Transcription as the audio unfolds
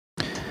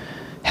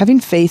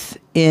Having faith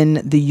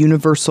in the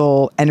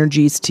universal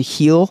energies to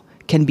heal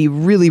can be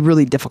really,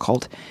 really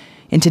difficult.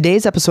 In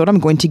today's episode, I'm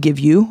going to give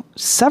you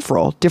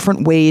several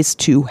different ways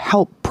to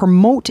help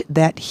promote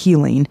that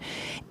healing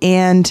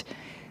and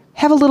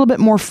have a little bit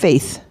more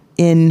faith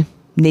in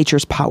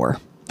nature's power.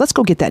 Let's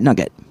go get that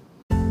nugget.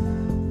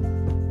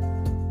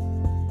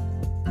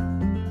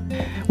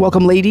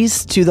 Welcome,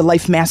 ladies, to the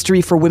Life Mastery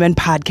for Women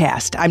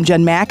podcast. I'm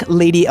Jen Mack,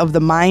 Lady of the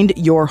Mind,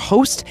 your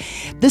host.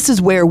 This is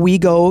where we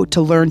go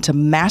to learn to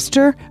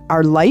master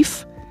our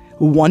life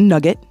one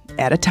nugget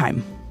at a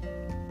time.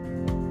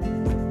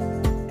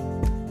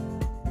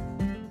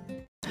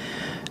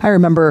 I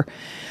remember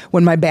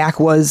when my back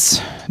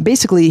was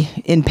basically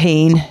in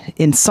pain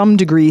in some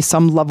degree,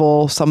 some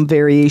level, some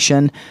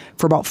variation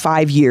for about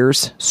 5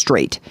 years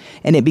straight.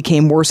 And it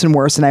became worse and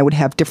worse. And I would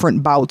have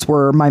different bouts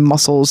where my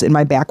muscles in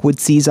my back would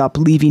seize up,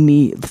 leaving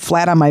me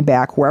flat on my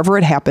back wherever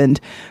it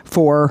happened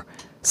for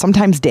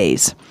sometimes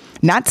days.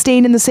 Not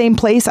staying in the same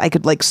place. I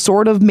could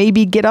sort of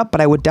maybe get up,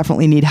 but I would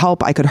definitely need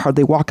help. I could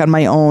hardly walk on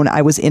my own.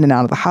 I was in and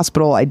out of the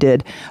hospital. I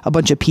did a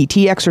bunch of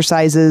PT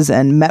exercises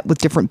and met with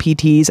different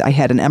PTs. I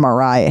had an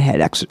MRI.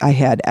 I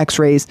had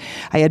x-rays.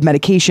 I had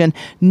medication.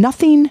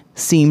 Nothing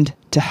seemed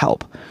to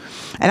help.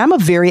 And I'm a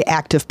very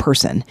active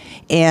person,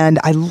 and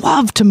I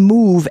love to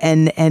move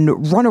and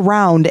run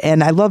around,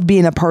 and I love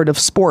being a part of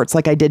sports.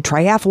 Like I did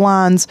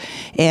triathlons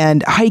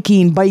and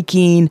hiking,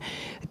 biking,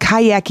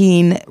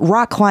 kayaking,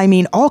 rock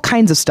climbing, all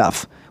kinds of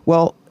stuff.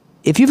 Well,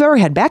 if you've ever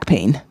had back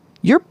pain,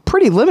 you're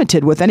pretty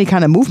limited with any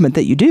kind of movement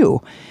that you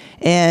do.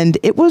 And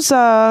it was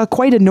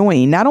quite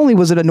annoying. Not only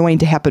was it annoying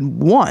to happen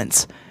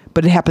once,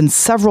 but it happened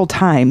several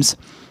times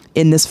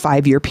in this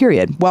 5-year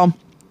period. Well,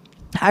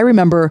 I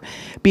remember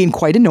being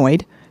quite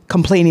annoyed,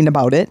 complaining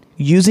about it,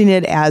 using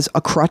it as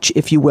a crutch,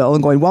 if you will,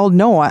 and going, well,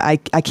 no, I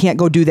can't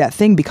go do that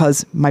thing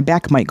because my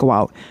back might go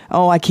out.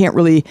 Oh, I can't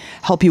really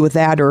help you with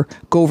that or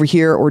go over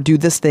here or do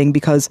this thing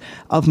because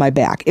of my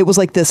back. It was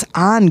like this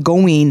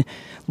ongoing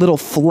little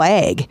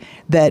flag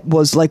that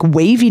was like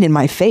waving in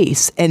my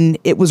face, and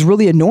it was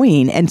really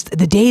annoying. And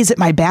the days that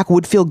my back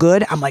would feel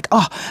good, I'm like,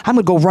 oh, I'm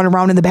going to go run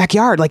around in the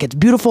backyard. Like, it's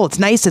beautiful. It's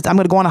nice. I'm going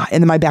to go on,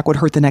 and then my back would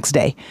hurt the next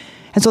day.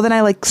 And so then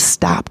I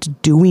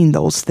stopped doing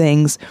those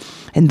things,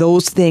 and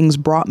those things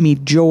brought me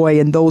joy,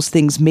 and those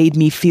things made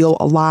me feel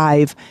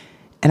alive,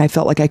 and I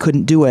felt like I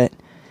couldn't do it.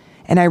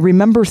 And I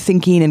remember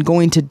thinking and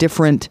going to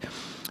different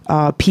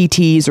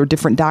PTs or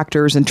different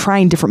doctors and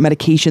trying different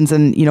medications.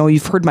 And,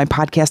 you've heard my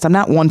podcast. I'm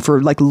not one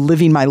for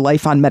living my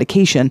life on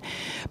medication,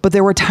 but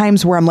there were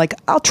times where I'm like,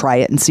 I'll try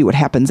it and see what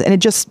happens. And it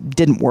just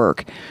didn't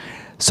work.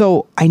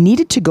 So I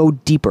needed to go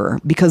deeper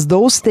because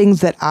those things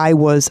that I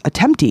was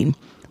attempting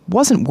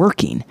wasn't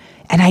working,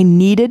 and I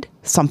needed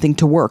something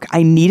to work.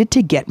 I needed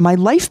to get my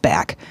life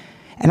back.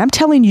 And I'm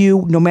telling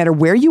you, no matter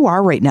where you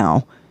are right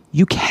now,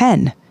 you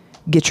can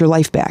get your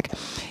life back.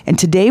 And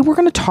today we're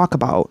going to talk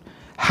about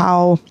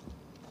how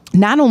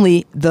not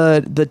only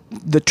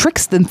the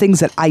tricks and things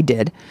that I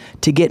did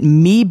to get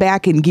me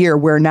back in gear,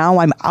 where now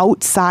I'm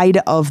outside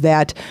of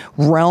that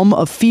realm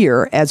of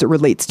fear as it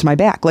relates to my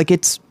back.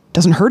 It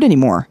doesn't hurt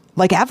anymore,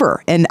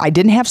 ever. And I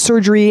didn't have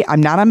surgery.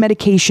 I'm not on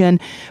medication,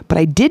 but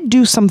I did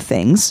do some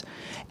things,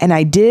 and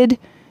I did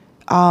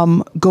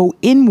go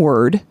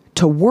inward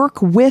to work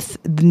with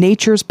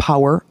nature's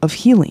power of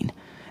healing.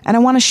 And I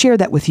want to share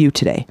that with you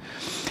today.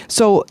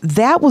 So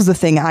that was the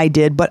thing I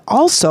did, but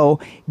also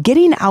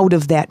getting out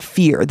of that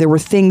fear. There were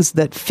things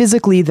that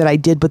physically that I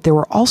did, but there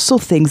were also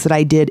things that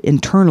I did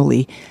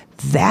internally.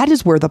 That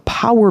is where the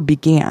power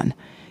began,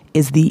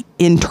 is the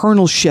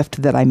internal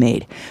shift that I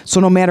made. So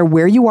no matter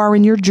where you are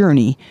in your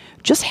journey,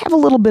 just have a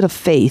little bit of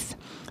faith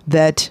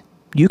that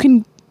you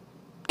can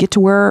get to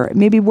where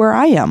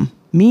I am,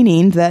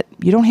 meaning that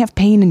you don't have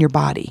pain in your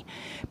body.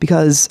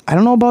 Because I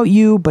don't know about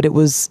you, but it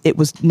was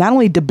not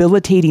only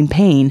debilitating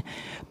pain,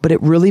 but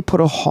it really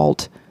put a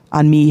halt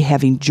on me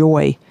having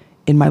joy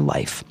in my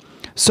life.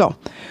 So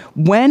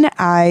when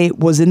I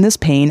was in this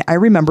pain, I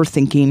remember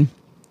thinking,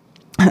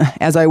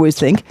 as I always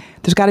think,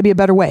 there's got to be a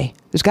better way.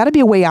 There's got to be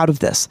a way out of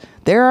this.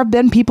 There have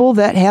been people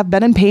that have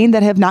been in pain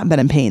that have not been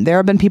in pain. There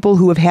have been people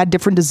who have had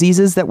different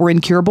diseases that were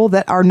incurable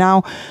that are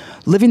now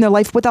living their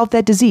life without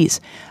that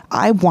disease.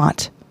 I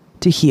want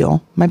to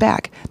heal my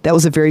back. That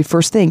was the very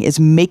first thing, is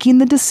making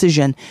the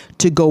decision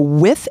to go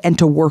with and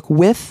to work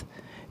with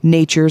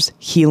nature's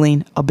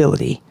healing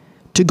ability.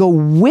 To go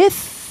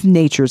with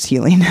nature's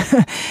healing,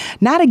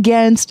 not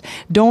against.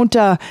 Don't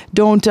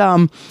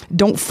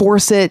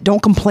force it.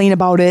 Don't complain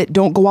about it.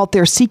 Don't go out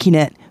there seeking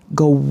it.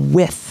 Go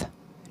with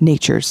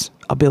nature's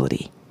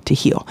ability to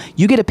heal.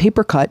 You get a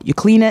paper cut, you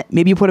clean it,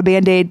 maybe you put a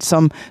Band-Aid,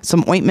 some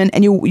ointment,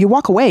 and you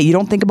walk away. You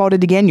don't think about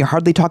it again. You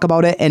hardly talk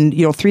about it. And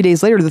 3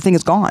 days later, the thing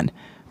is gone,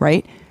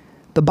 right?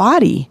 The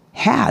body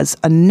has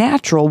a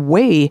natural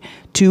way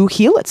to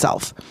heal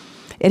itself.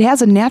 It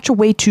has a natural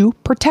way to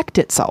protect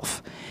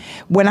itself.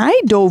 When I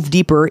dove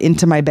deeper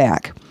into my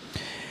back,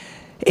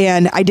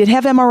 And I did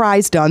have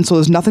MRIs done, so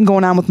there's nothing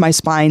going on with my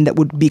spine that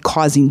would be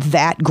causing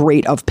that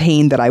great of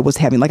pain that I was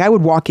having. Like I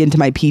would walk into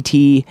my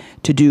PT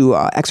to do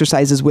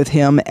exercises with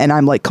him, and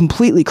I'm like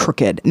completely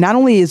crooked. Not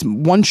only is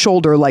one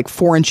shoulder like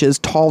 4 inches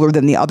taller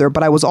than the other,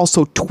 but I was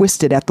also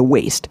twisted at the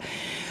waist.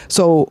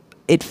 So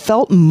it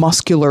felt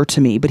muscular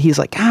to me, but he's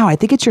like, "Oh, I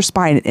think it's your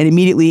spine." And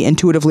immediately,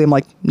 intuitively, I'm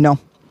like, "No."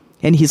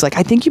 And he's like,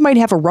 "I think you might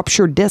have a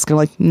ruptured disc." I'm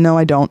like, "No,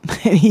 I don't."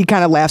 And he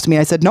kind of laughs at me.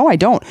 I said, "No, I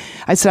don't."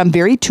 I said, "I'm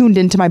very tuned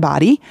into my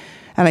body."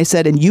 And I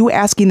said, "And you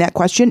asking that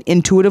question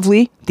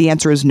intuitively, the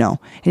answer is no."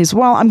 And he said,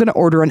 "Well, I'm going to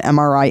order an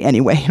MRI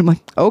anyway." I'm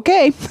like,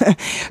 "Okay,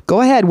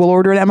 go ahead. We'll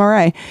order an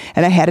MRI."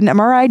 And I had an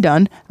MRI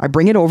done. I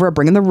bring it over. I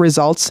bring in the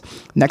results.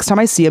 Next time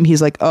I see him,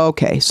 he's like,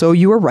 "Okay, so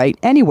you were right.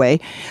 Anyway,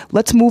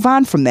 let's move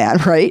on from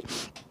that," right?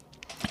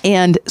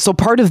 And so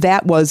part of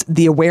that was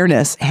the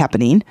awareness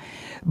happening.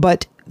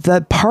 But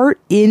the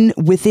part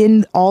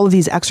within all of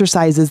these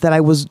exercises that I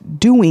was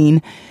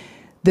doing,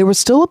 there was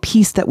still a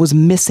piece that was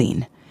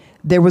missing.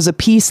 There was a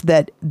piece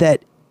that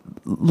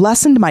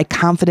lessened my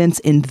confidence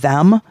in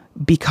them,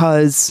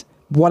 because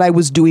what I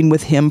was doing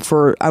with him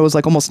for, I was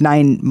like almost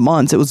 9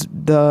 months.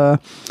 I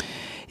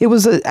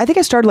think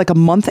I started like a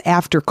month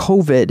after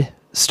COVID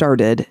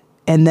started,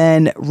 and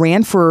then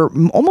ran for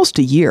almost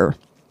a year.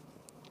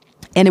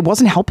 And it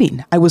wasn't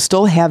helping. I was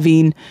still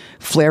having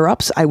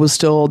flare-ups.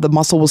 The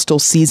muscle was still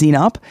seizing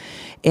up.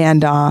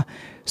 And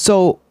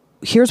so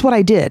here's what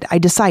I did. I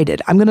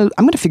decided I'm gonna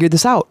figure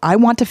this out. I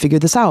want to figure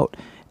this out.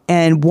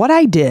 And what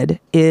I did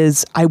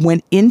is I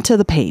went into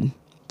the pain.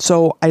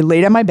 So I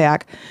laid on my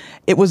back.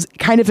 It was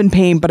kind of in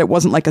pain, but it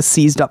wasn't like a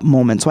seized up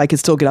moment. So I could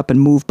still get up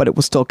and move, but it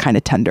was still kind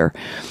of tender.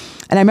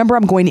 And I remember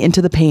I'm going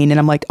into the pain and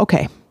I'm like,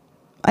 okay,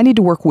 I need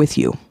to work with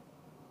you.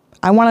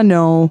 I want to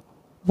know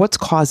what's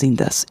causing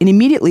this. And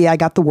immediately I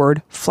got the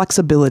word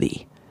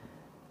flexibility.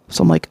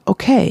 So I'm like,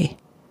 okay,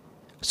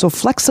 so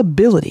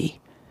flexibility.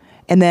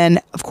 And then,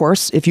 of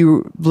course, if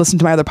you listen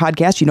to my other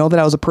podcast, you know that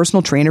I was a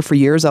personal trainer for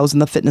years. I was in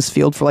the fitness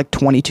field for like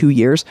 22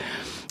 years.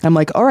 I'm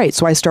like, all right.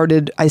 So I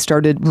started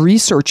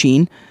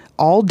researching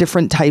all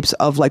different types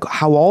of like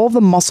how all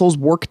the muscles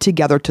work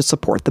together to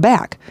support the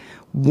back.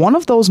 One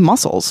of those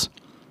muscles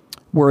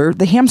were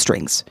the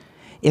hamstrings.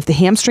 If the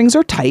hamstrings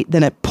are tight,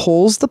 then it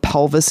pulls the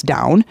pelvis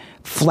down,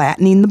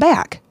 flattening the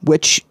back,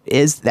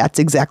 that's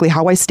exactly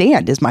how I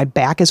stand, is my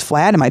back is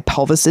flat and my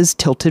pelvis is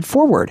tilted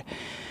forward.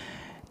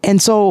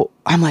 And so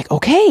I'm like,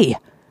 okay,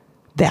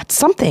 that's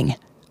something.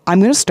 I'm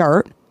going to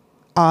start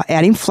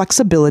adding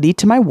flexibility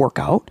to my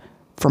workout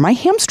for my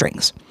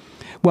hamstrings.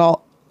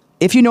 Well,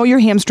 if you know your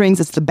hamstrings,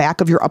 it's the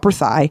back of your upper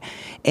thigh.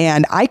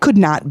 And I could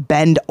not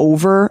bend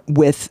over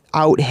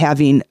without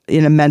having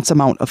an immense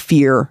amount of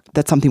fear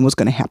that something was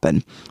going to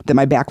happen, that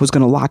my back was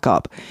going to lock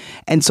up.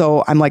 And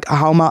so I'm like,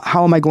 how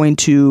am I going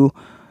to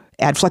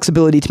add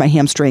flexibility to my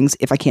hamstrings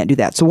if I can't do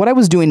that? So what I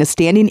was doing is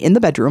standing in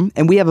the bedroom,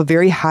 and we have a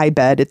very high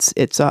bed.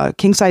 It's a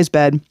king size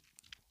bed,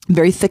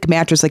 very thick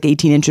mattress, like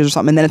 18 inches or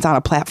something. And then it's on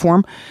a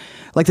platform.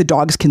 Like the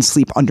dogs can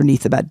sleep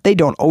underneath the bed. They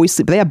don't always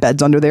sleep. They have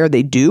beds under there.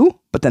 They do,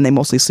 but then they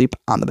mostly sleep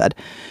on the bed.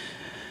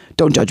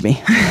 Don't judge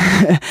me.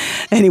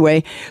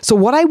 Anyway, so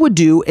what I would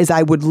do is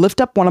I would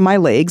lift up one of my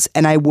legs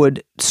and I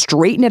would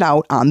straighten it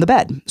out on the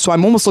bed. So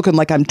I'm almost looking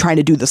like I'm trying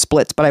to do the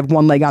splits, but I have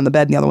one leg on the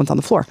bed and the other one's on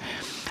the floor.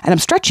 And I'm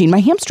stretching my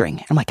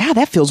hamstring. I'm like,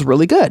 that feels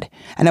really good.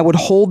 And I would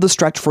hold the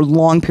stretch for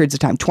long periods of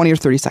time, 20 or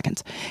 30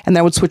 seconds. And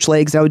then I would switch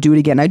legs and I would do it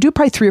again. I do it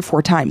probably 3 or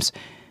 4 times.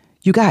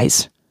 You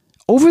guys,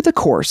 over the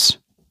course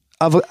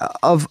of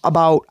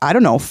about,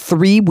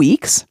 3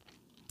 weeks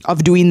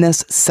of doing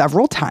this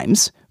several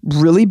times,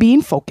 really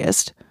being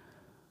focused,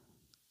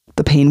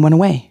 the pain went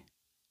away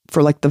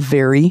for like the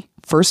very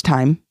first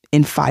time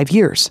in 5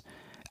 years.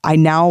 I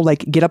now like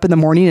get up in the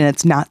morning and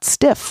it's not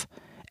stiff.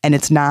 And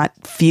it's not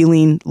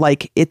feeling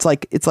like it's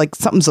like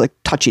something's like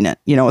touching it,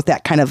 it's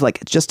that kind of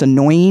like, it's just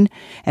annoying.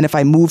 And if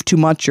I move too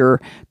much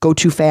or go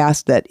too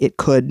fast, that it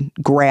could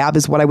grab,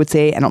 is what I would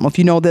say. I don't know if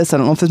you know this. I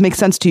don't know if this makes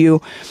sense to you,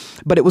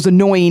 but it was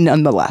annoying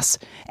nonetheless.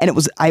 And it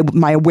was,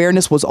 my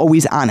awareness was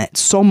always on it,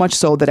 so much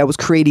so that I was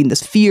creating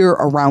this fear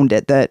around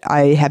it, that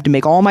I had to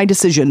make all my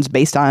decisions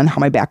based on how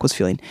my back was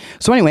feeling.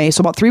 So anyway,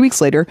 so about 3 weeks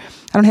later,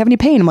 I don't have any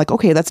pain. I'm like,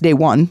 okay, that's day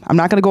 1. I'm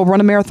not going to go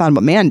run a marathon,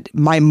 but man,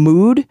 my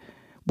mood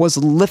was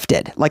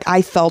lifted. Like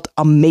I felt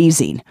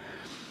amazing.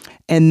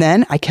 And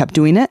then I kept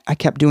doing it.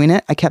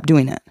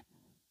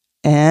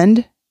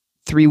 And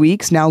 3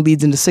 weeks now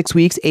leads into 6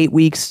 weeks, 8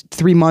 weeks,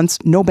 3 months,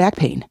 no back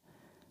pain,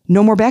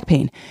 no more back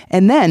pain.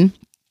 And then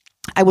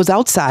I was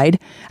outside.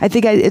 I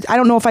think I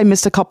don't know if I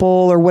missed a couple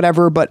or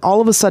whatever, but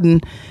all of a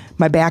sudden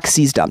my back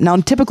seized up. Now,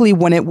 typically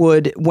when it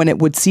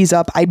would seize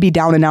up, I'd be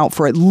down and out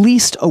for at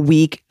least a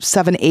week,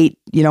 7, 8,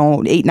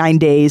 8, 9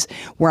 days,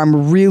 where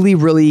I'm really,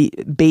 really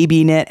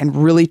babying it and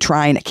really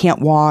trying. I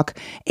can't walk.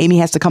 Amy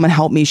has to come and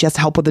help me. She has to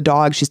help with the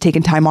dog. She's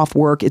taking time off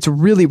work. It's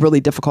really,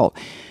 really difficult.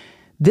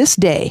 This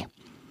day,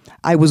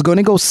 I was going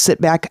to go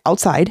sit back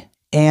outside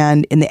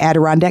and in the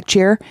Adirondack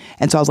chair.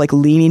 And so I was like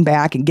leaning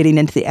back and getting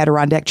into the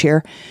Adirondack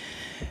chair.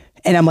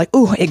 And I'm like,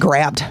 oh, it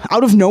grabbed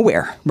out of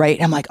nowhere,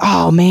 right? I'm like,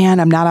 oh man,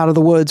 I'm not out of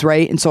the woods,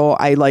 right? And so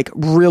I like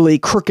really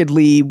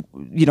crookedly,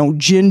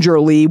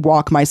 gingerly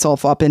walk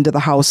myself up into the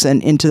house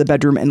and into the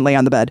bedroom and lay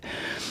on the bed.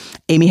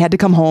 Amy had to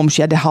come home.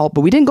 She had to help,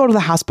 but we didn't go to the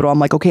hospital. I'm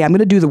like, okay, I'm going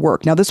to do the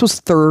work. Now, this was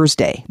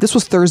Thursday. This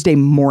was Thursday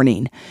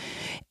morning.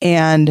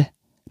 And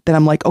then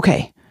I'm like,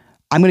 okay,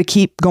 I'm going to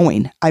keep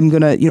going. I'm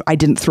going to, I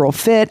didn't throw a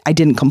fit. I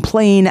didn't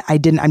complain.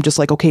 I'm just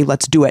like, okay,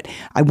 let's do it.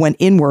 I went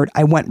inward.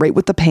 I went right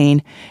with the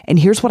pain. And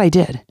here's what I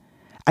did.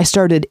 I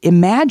started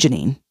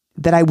imagining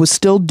that I was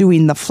still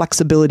doing the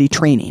flexibility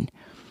training,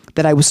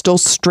 that I was still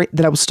straight,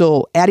 that I was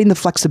still adding the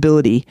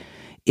flexibility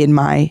in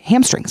my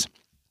hamstrings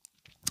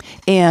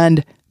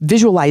and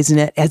visualizing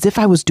it as if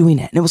I was doing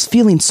it. And it was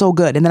feeling so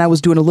good. And then I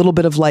was doing a little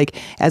bit of like,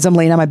 as I'm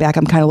laying on my back,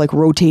 I'm kind of like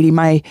rotating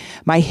my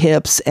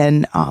hips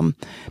and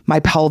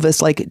my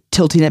pelvis, like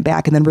tilting it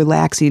back and then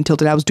relaxing and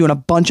tilting. I was doing a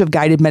bunch of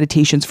guided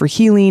meditations for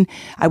healing.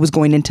 I was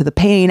going into the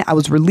pain. I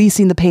was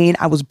releasing the pain.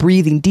 I was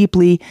breathing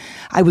deeply.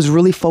 I was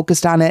really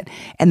focused on it.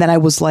 And then I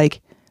was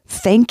like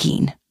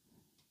thanking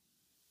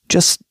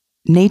just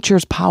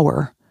nature's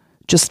power,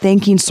 just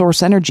thanking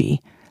source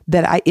energy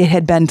that it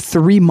had been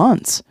 3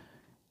 months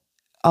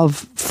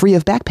of free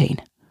of back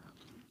pain.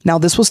 Now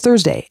this was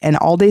Thursday, and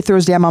all day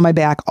Thursday I'm on my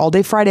back. All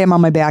day Friday I'm on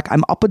my back.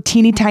 I'm up a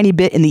teeny tiny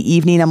bit in the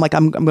evening. I'm like,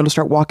 I'm going to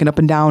start walking up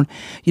and down,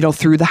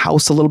 through the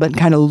house a little bit and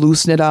kind of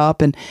loosen it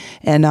up and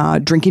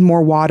drinking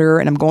more water.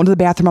 And I'm going to the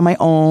bathroom on my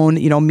own,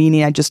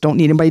 meaning I just don't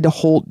need anybody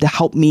to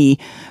help me,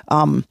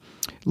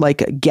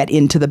 get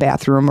into the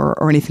bathroom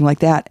or anything like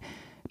that.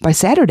 By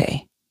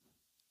Saturday,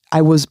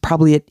 I was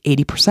probably at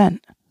 80%.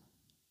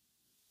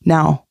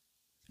 Now,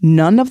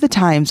 none of the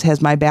times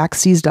has my back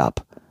seized up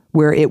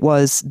where it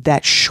was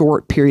that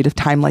short period of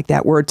time like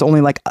that, where it's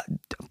only like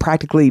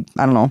practically,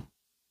 I don't know,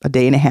 a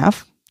day and a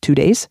half, 2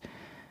 days.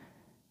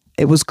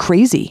 It was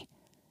crazy.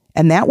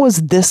 And that was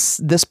this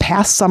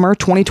past summer,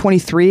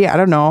 2023. I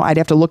don't know. I'd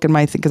have to look at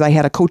my thing because I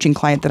had a coaching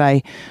client that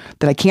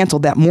I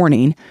canceled that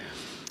morning.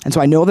 And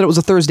so I know that it was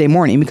a Thursday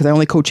morning because I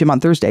only coach him on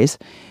Thursdays.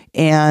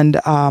 And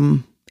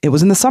it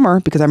was in the summer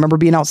because I remember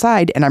being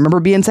outside, and I remember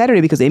being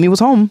Saturday because Amy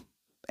was home.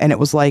 And it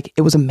was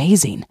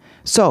amazing.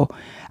 So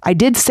I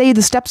did say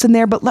the steps in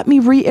there, but let me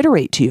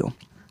reiterate to you.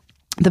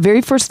 The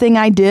very first thing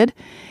I did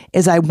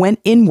is I went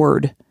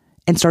inward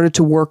and started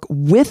to work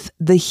with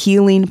the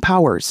healing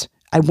powers.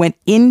 I went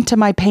into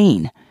my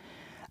pain.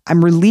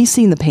 I'm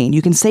releasing the pain.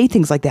 You can say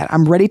things like that.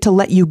 I'm ready to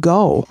let you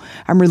go.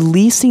 I'm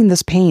releasing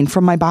this pain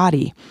from my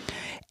body.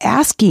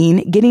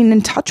 Getting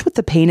in touch with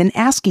the pain and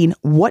asking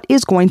what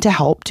is going to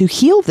help to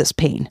heal this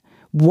pain.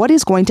 What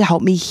is going to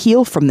help me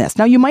heal from this?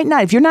 Now, you might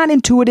not, if you're not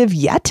intuitive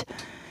yet,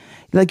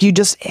 like you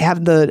just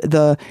have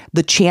the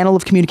channel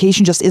of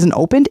communication just isn't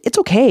opened, it's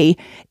okay.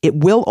 It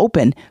will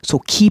open.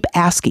 So keep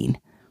asking.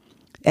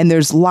 And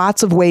there's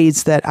lots of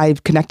ways that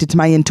I've connected to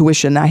my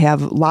intuition. I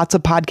have lots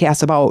of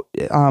podcasts about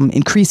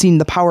increasing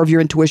the power of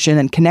your intuition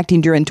and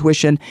connecting to your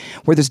intuition,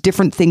 where there's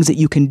different things that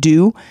you can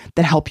do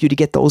that help you to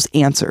get those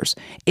answers.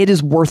 It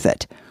is worth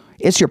it.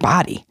 It's your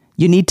body.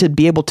 You need to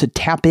be able to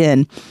tap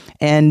in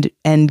and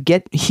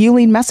get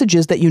healing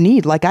messages that you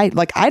need. Like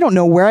I don't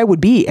know where I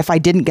would be if I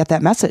didn't get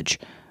that message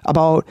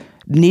about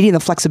needing the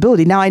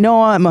flexibility. Now I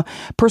know I'm a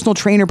personal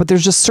trainer, but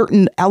there's just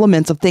certain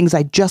elements of things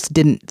I just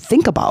didn't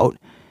think about.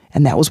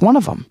 And that was one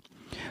of them.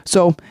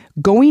 So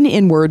going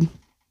inward,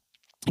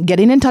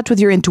 getting in touch with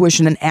your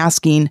intuition and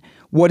asking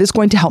what is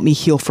going to help me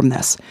heal from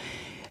this.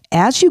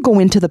 As you go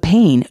into the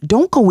pain,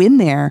 don't go in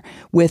there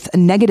with a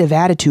negative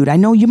attitude. I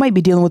know you might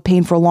be dealing with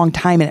pain for a long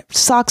time and it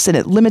sucks and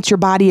it limits your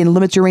body and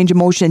limits your range of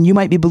motion. You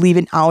might be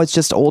believing, oh, it's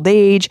just old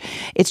age.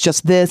 It's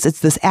just this. It's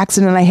this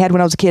accident I had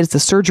when I was a kid. It's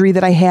the surgery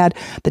that I had.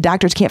 The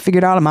doctors can't figure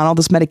it out. I'm on all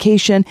this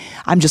medication.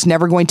 I'm just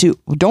never going to.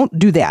 Don't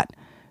do that,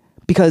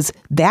 because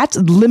that's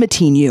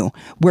limiting you,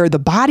 where the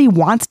body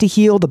wants to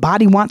heal. The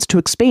body wants to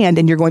expand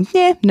and you're going,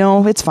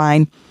 no, it's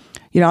fine.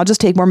 I'll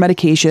just take more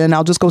medication.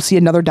 I'll just go see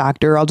another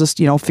doctor. I'll just,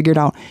 figure it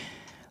out.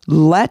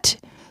 Let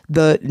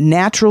the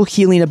natural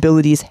healing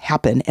abilities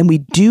happen. And we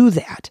do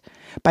that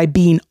by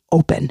being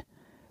open.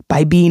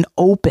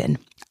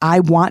 I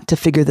want to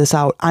figure this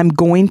out. I'm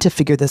going to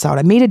figure this out.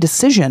 I made a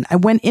decision. I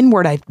went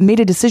inward. I made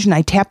a decision.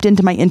 I tapped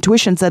into my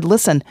intuition, said,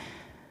 listen,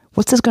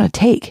 what's this going to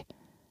take?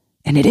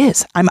 And it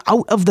is. I'm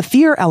out of the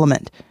fear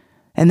element.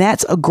 And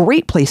that's a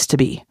great place to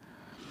be.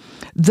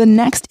 The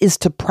next is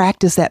to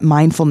practice that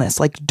mindfulness.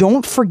 Like,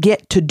 don't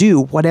forget to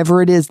do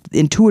whatever it is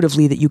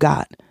intuitively that you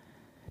got.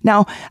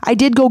 Now, I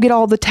did go get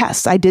all the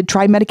tests. I did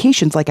try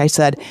medications, like I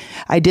said.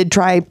 I did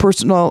try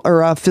personal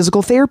or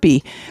physical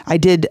therapy. I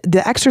did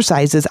the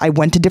exercises. I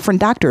went to different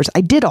doctors.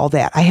 I did all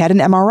that. I had an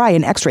MRI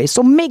and x-ray.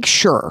 So make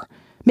sure,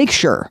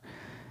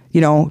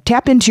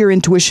 tap into your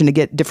intuition to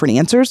get different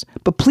answers,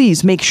 but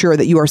please make sure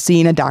that you are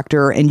seeing a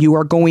doctor and you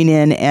are going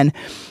in and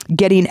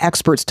getting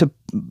experts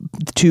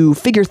to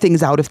figure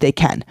things out if they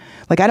can.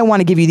 Like, I don't want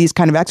to give you these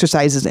kind of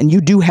exercises and you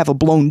do have a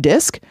blown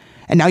disc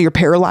and now you're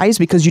paralyzed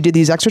because you did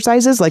these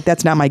exercises. Like,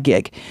 that's not my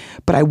gig,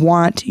 but I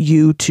want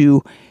you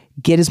to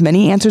get as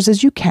many answers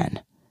as you can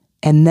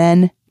and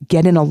then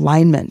get in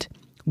alignment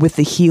with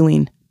the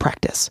healing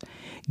practice.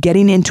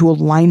 Getting into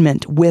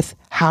alignment with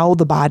how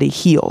the body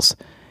heals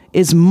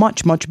is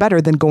much, much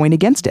better than going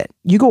against it.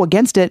 You go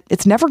against it,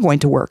 it's never going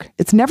to work.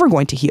 It's never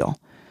going to heal.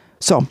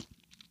 So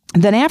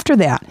then after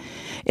that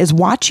is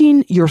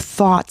watching your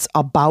thoughts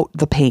about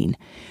the pain.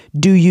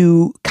 Do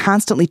you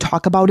constantly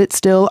talk about it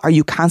still? Are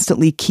you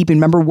constantly keeping,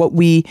 remember what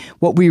we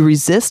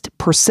resist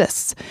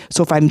persists.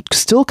 So if I'm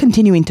still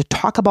continuing to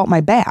talk about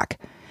my back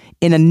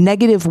in a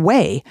negative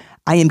way,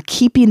 I am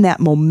keeping that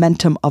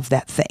momentum of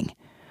that thing.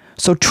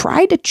 So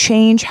try to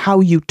change how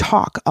you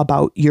talk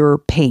about your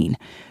pain.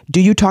 Do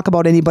you talk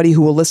about anybody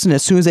who will listen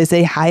as soon as they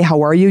say, hi,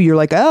 how are you? You're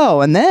like,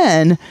 oh, and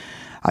then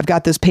I've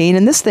got this pain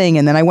and this thing,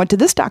 and then I went to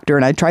this doctor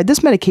and I tried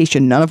this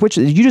medication, none of which,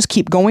 you just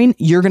keep going,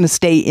 you're going to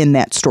stay in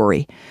that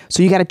story.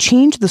 So you got to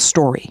change the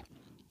story.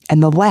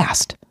 And the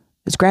last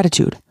is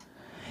gratitude,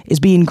 is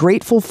being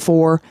grateful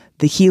for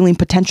the healing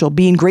potential,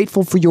 being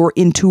grateful for your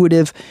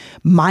intuitive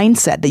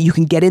mindset that you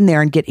can get in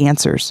there and get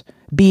answers,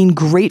 being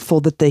grateful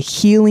that the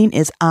healing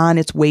is on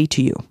its way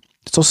to you.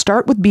 So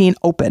start with being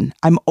open.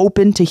 I'm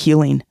open to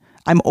healing.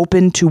 I'm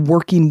open to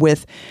working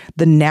with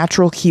the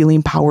natural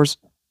healing powers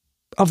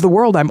of the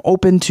world. I'm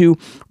open to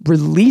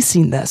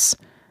releasing this.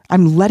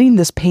 I'm letting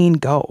this pain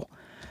go.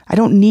 I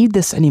don't need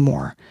this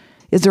anymore.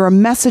 Is there a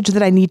message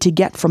that I need to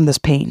get from this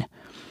pain?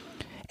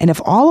 And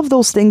if all of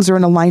those things are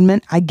in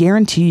alignment, I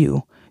guarantee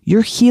you,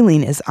 your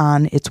healing is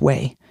on its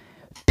way.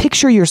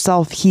 Picture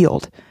yourself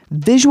healed.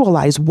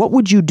 Visualize what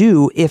would you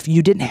do if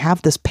you didn't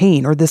have this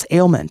pain or this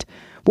ailment?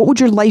 What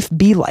would your life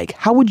be like?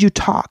 How would you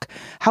talk?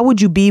 How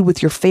would you be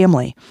with your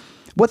family?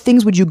 What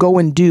things would you go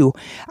and do?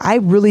 I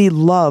really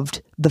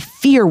loved the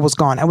fear was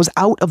gone. I was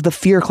out of the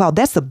fear cloud.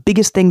 That's the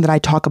biggest thing that I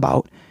talk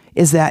about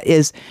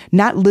is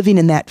not living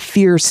in that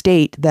fear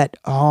state that,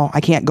 oh, I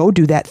can't go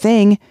do that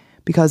thing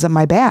because of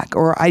my back.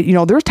 Or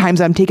there are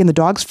times I'm taking the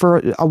dogs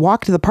for a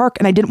walk to the park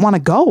and I didn't want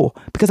to go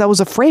because I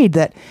was afraid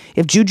that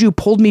if Juju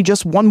pulled me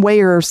just one way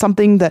or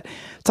something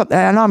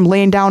I know I'm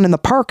laying down in the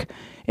park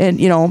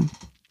and,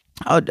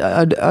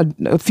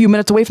 a few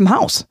minutes away from the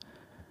house.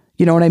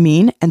 You know what I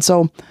mean? And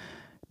so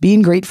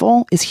being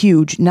grateful is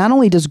huge. Not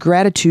only does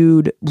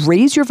gratitude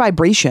raise your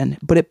vibration,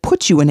 but it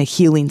puts you in a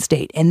healing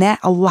state. And that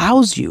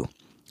allows you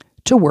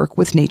to work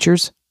with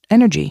nature's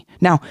energy.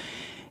 Now,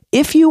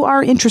 if you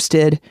are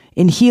interested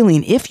in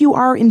healing, if you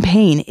are in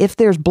pain, if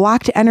there's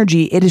blocked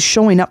energy, it is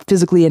showing up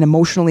physically and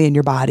emotionally in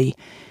your body.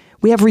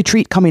 We have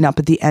retreat coming up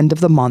at the end of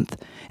the month.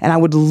 And I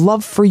would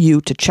love for you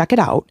to check it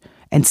out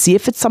and see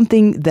if it's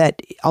something that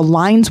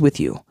aligns with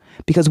you.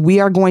 Because we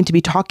are going to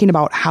be talking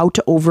about how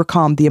to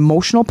overcome the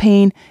emotional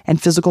pain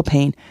and physical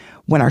pain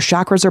when our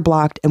chakras are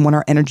blocked and when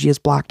our energy is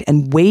blocked,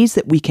 and ways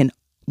that we can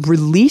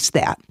release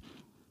that.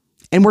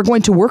 And we're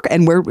going to work,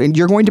 and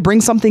you're going to bring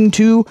something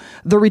to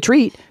the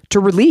retreat to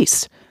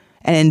release.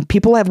 And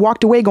people have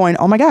walked away going,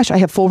 oh my gosh, I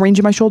have full range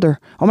in my shoulder.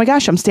 Oh my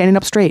gosh, I'm standing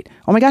up straight.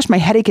 Oh my gosh, my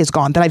headache is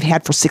gone that I've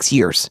had for 6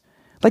 years.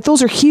 Like,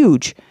 those are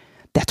huge.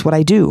 That's what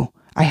I do.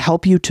 I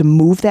help you to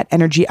move that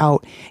energy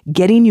out,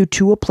 getting you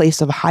to a place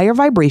of higher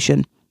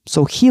vibration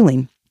so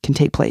healing can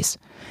take place.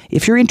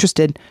 If you're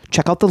interested,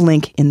 check out the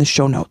link in the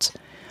show notes.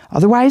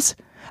 Otherwise,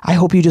 I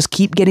hope you just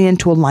keep getting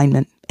into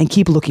alignment and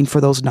keep looking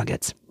for those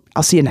nuggets.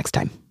 I'll see you next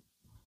time.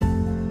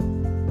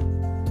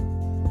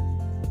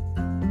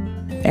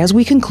 As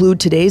we conclude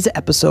today's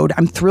episode,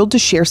 I'm thrilled to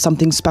share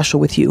something special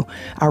with you,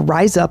 our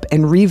Rise Up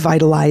and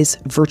Revitalize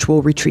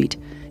virtual retreat.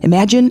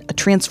 Imagine a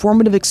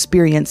transformative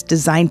experience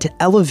designed to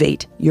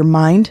elevate your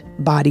mind,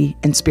 body,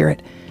 and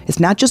spirit. It's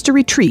not just a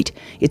retreat,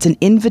 it's an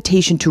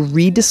invitation to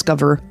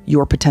rediscover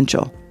your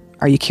potential.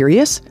 Are you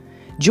curious?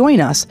 Join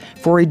us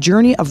for a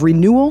journey of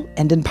renewal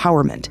and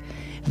empowerment.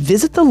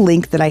 Visit the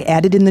link that I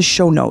added in the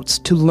show notes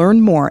to learn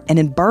more and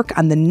embark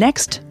on the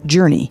next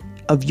journey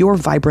of your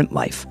vibrant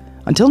life.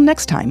 Until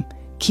next time,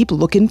 keep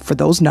looking for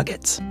those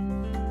nuggets.